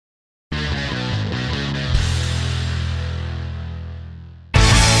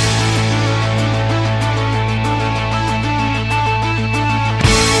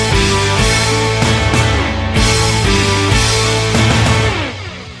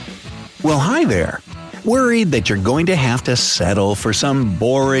Well, hi there. Worried that you're going to have to settle for some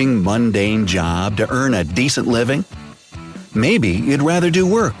boring, mundane job to earn a decent living? Maybe you'd rather do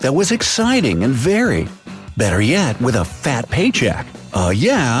work that was exciting and varied. Better yet, with a fat paycheck.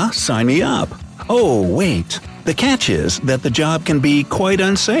 Yeah, sign me up. Oh, wait. The catch is that the job can be quite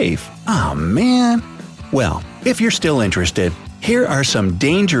unsafe. Oh, man. Well, if you're still interested, here are some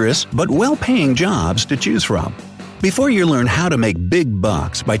dangerous but well-paying jobs to choose from. Before you learn how to make big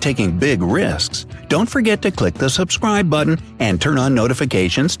bucks by taking big risks, don't forget to click the subscribe button and turn on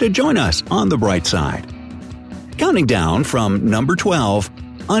notifications to join us on the bright side. Counting down from number 12,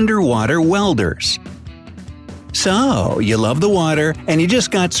 underwater welders. So, you love the water and you just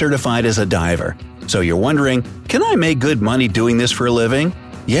got certified as a diver. So you're wondering, can I make good money doing this for a living?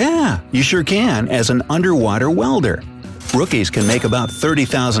 Yeah, you sure can as an underwater welder. Rookies can make about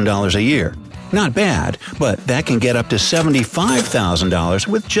 $30,000 a year. Not bad, but that can get up to $75,000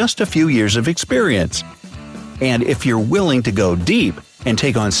 with just a few years of experience. And if you're willing to go deep and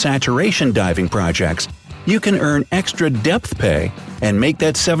take on saturation diving projects, you can earn extra depth pay and make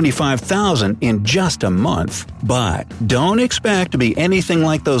that $75,000 in just a month. But don't expect to be anything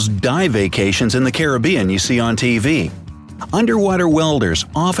like those dive vacations in the Caribbean you see on TV. Underwater welders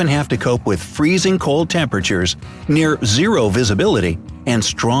often have to cope with freezing cold temperatures, near zero visibility, and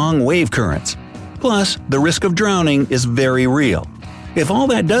strong wave currents. Plus, the risk of drowning is very real. If all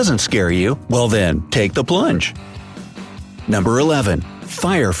that doesn't scare you, well then, take the plunge. Number 11.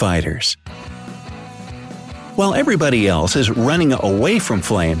 Firefighters. While everybody else is running away from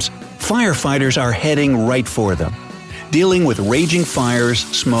flames, firefighters are heading right for them. Dealing with raging fires,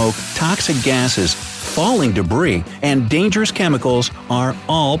 smoke, toxic gases, falling debris, and dangerous chemicals are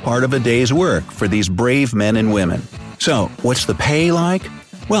all part of a day's work for these brave men and women. So, what's the pay like?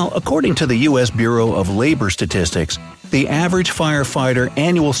 Well, according to the U.S. Bureau of Labor Statistics, the average firefighter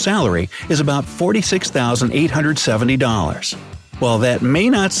annual salary is about $46,870. While that may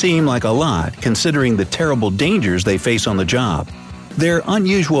not seem like a lot considering the terrible dangers they face on the job, their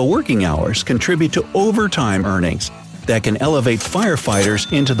unusual working hours contribute to overtime earnings that can elevate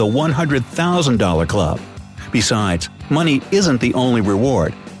firefighters into the $100,000 club. Besides, money isn't the only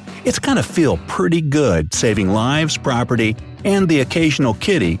reward. It's gotta feel pretty good saving lives, property, and the occasional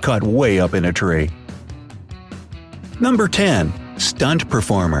kitty caught way up in a tree. Number 10. Stunt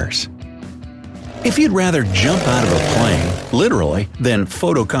performers. If you'd rather jump out of a plane, literally, than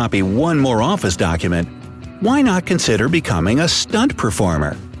photocopy one more office document, why not consider becoming a stunt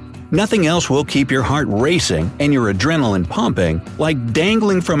performer? Nothing else will keep your heart racing and your adrenaline pumping like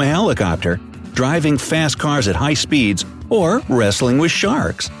dangling from a helicopter, driving fast cars at high speeds, or wrestling with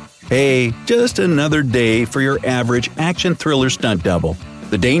sharks. Hey, just another day for your average action thriller stunt double.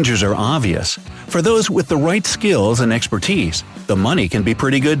 The dangers are obvious. For those with the right skills and expertise, the money can be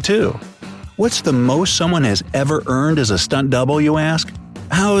pretty good too. What's the most someone has ever earned as a stunt double, you ask?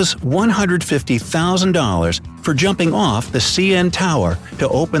 How's $150,000 for jumping off the CN Tower to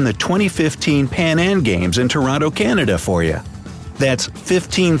open the 2015 Pan Am Games in Toronto, Canada for you? That's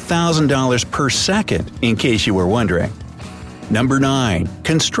 $15,000 per second, in case you were wondering. Number 9.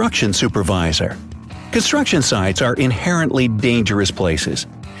 Construction supervisor. Construction sites are inherently dangerous places.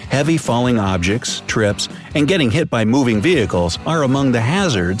 Heavy falling objects, trips, and getting hit by moving vehicles are among the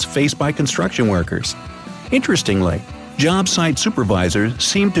hazards faced by construction workers. Interestingly, job site supervisors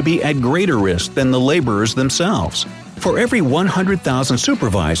seem to be at greater risk than the laborers themselves. For every 100,000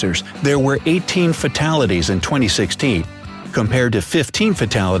 supervisors, there were 18 fatalities in 2016, compared to 15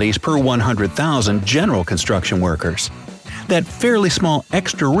 fatalities per 100,000 general construction workers. That fairly small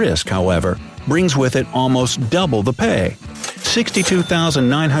extra risk, however, brings with it almost double the pay.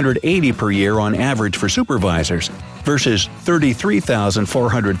 $62,980 per year on average for supervisors versus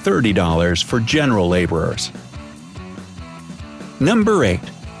 $33,430 for general laborers. Number 8.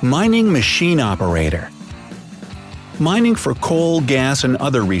 Mining machine operator. Mining for coal, gas, and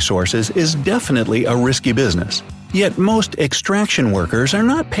other resources is definitely a risky business. Yet most extraction workers are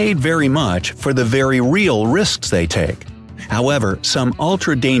not paid very much for the very real risks they take. However, some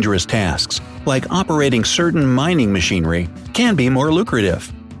ultra-dangerous tasks, like operating certain mining machinery, can be more lucrative.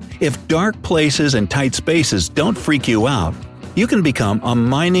 If dark places and tight spaces don't freak you out, you can become a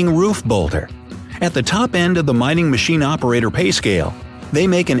mining roof bolter. At the top end of the mining machine operator pay scale, they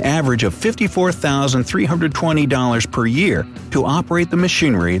make an average of $54,320 per year to operate the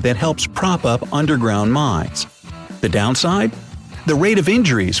machinery that helps prop up underground mines. The downside? The rate of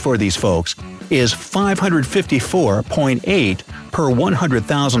injuries for these folks is 554.8 per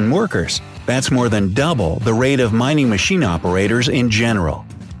 100,000 workers. That's more than double the rate of mining machine operators in general.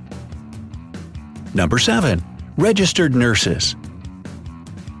 Number 7. Registered nurses.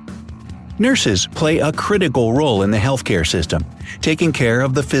 Nurses play a critical role in the healthcare system, taking care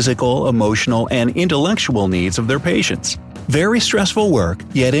of the physical, emotional, and intellectual needs of their patients. Very stressful work,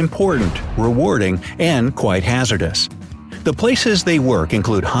 yet important, rewarding, and quite hazardous. The places they work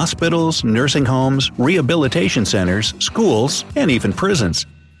include hospitals, nursing homes, rehabilitation centers, schools, and even prisons.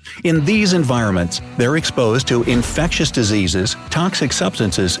 In these environments, they're exposed to infectious diseases, toxic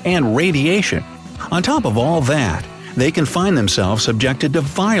substances, and radiation. On top of all that, they can find themselves subjected to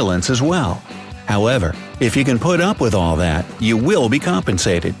violence as well. However, if you can put up with all that, you will be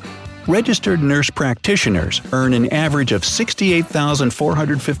compensated. Registered nurse practitioners earn an average of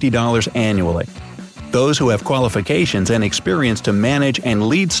 $68,450 annually. Those who have qualifications and experience to manage and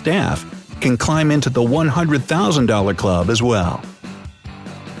lead staff can climb into the $100,000 club as well.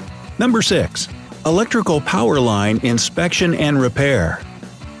 Number 6. Electrical power line inspection and repair.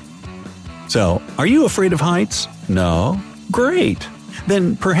 So, are you afraid of heights? No? Great!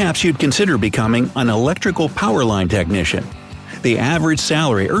 Then perhaps you'd consider becoming an electrical power line technician. The average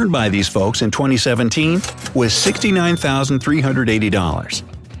salary earned by these folks in 2017 was $69,380.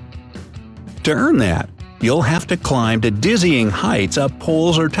 To earn that, you'll have to climb to dizzying heights up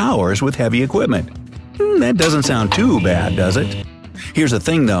poles or towers with heavy equipment. That doesn't sound too bad, does it? Here's the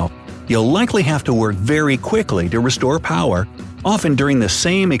thing though, you'll likely have to work very quickly to restore power, often during the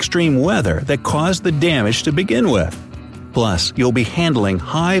same extreme weather that caused the damage to begin with. Plus, you'll be handling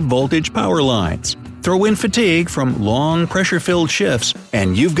high-voltage power lines. Throw in fatigue from long pressure-filled shifts,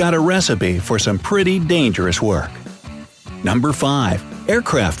 and you've got a recipe for some pretty dangerous work. Number 5.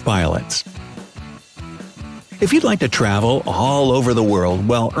 Aircraft pilots. If you'd like to travel all over the world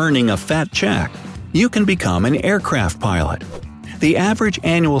while earning a fat check, you can become an aircraft pilot. The average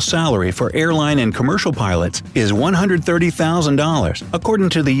annual salary for airline and commercial pilots is $130,000, according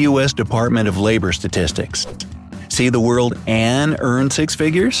to the U.S. Department of Labor statistics. See the world and earn six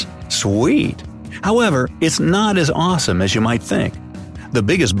figures? Sweet! However, it's not as awesome as you might think. The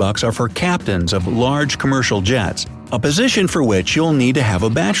biggest bucks are for captains of large commercial jets, a position for which you'll need to have a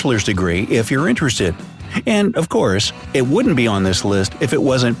bachelor's degree if you're interested. And, of course, it wouldn't be on this list if it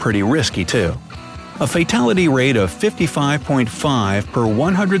wasn't pretty risky too. A fatality rate of 55.5 per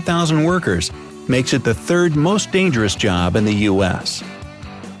 100,000 workers makes it the third most dangerous job in the U.S.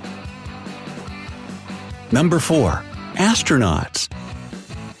 Number 4. Astronauts.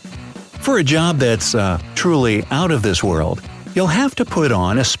 For a job that's truly out of this world, you'll have to put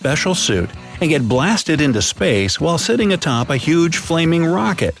on a special suit and get blasted into space while sitting atop a huge flaming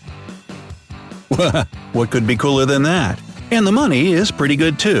rocket. What could be cooler than that? And the money is pretty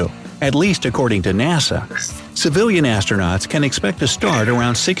good too. At least according to NASA. Civilian astronauts can expect to start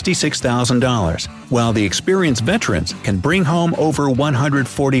around $66,000, while the experienced veterans can bring home over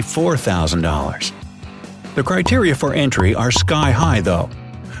 $144,000. The criteria for entry are sky high though.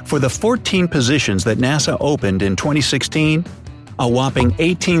 For the 14 positions that NASA opened in 2016, a whopping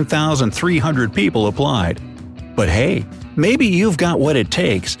 18,300 people applied. But hey, maybe you've got what it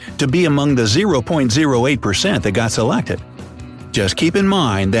takes to be among the 0.08% that got selected. Just keep in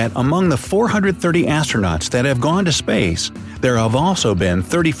mind that among the 430 astronauts that have gone to space, there have also been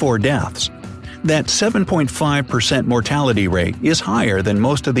 34 deaths. That 7.5% mortality rate is higher than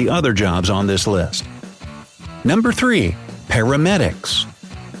most of the other jobs on this list. Number 3. Paramedics.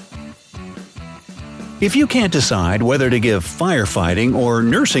 If you can't decide whether to give firefighting or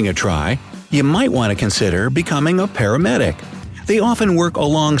nursing a try, you might want to consider becoming a paramedic. They often work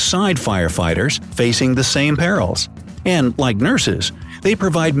alongside firefighters, facing the same perils. And, like nurses, they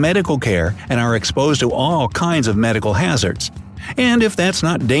provide medical care and are exposed to all kinds of medical hazards. And if that's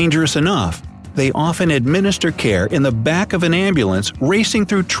not dangerous enough, they often administer care in the back of an ambulance racing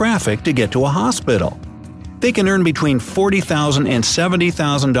through traffic to get to a hospital. They can earn between $40,000 and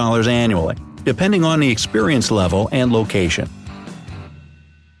 $70,000 annually, depending on the experience level and location.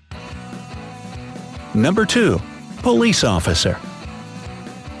 Number 2. Police officer.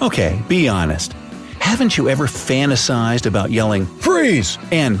 Okay, be honest. Haven't you ever fantasized about yelling, "Freeze!"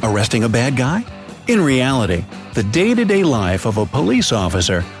 and arresting a bad guy? In reality, the day-to-day life of a police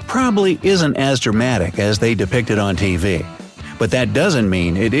officer probably isn't as dramatic as they depict it on TV. But that doesn't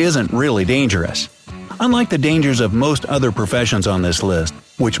mean it isn't really dangerous. Unlike the dangers of most other professions on this list,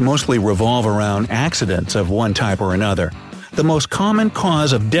 which mostly revolve around accidents of one type or another, the most common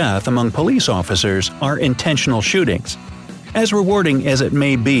cause of death among police officers are intentional shootings. As rewarding as it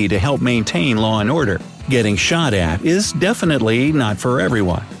may be to help maintain law and order, getting shot at is definitely not for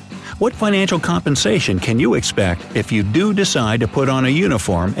everyone. What financial compensation can you expect if you do decide to put on a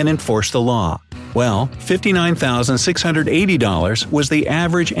uniform and enforce the law? Well, $59,680 was the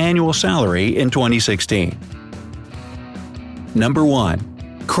average annual salary in 2016. Number 1.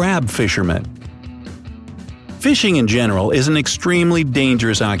 Crab fishermen. Fishing in general is an extremely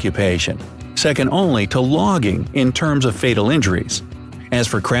dangerous occupation, second only to logging in terms of fatal injuries. As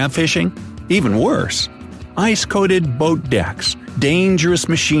for crab fishing, even worse. Ice-coated boat decks, dangerous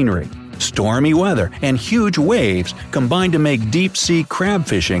machinery, stormy weather, and huge waves combine to make deep-sea crab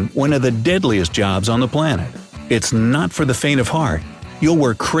fishing one of the deadliest jobs on the planet. It's not for the faint of heart. You'll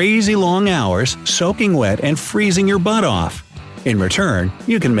work crazy long hours, soaking wet and freezing your butt off. In return,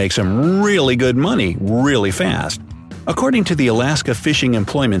 you can make some really good money really fast. According to the Alaska Fishing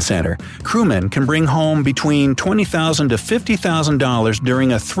Employment Center, crewmen can bring home between $20,000 to $50,000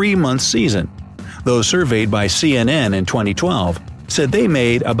 during a 3-month season. Those surveyed by CNN in 2012 said they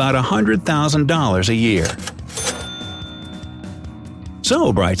made about $100,000 a year.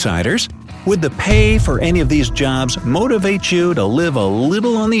 So, Brightsiders, would the pay for any of these jobs motivate you to live a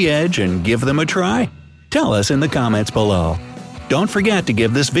little on the edge and give them a try? Tell us in the comments below. Don't forget to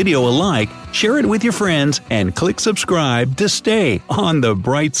give this video a like, share it with your friends, and click subscribe to stay on the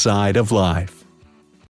bright side of life.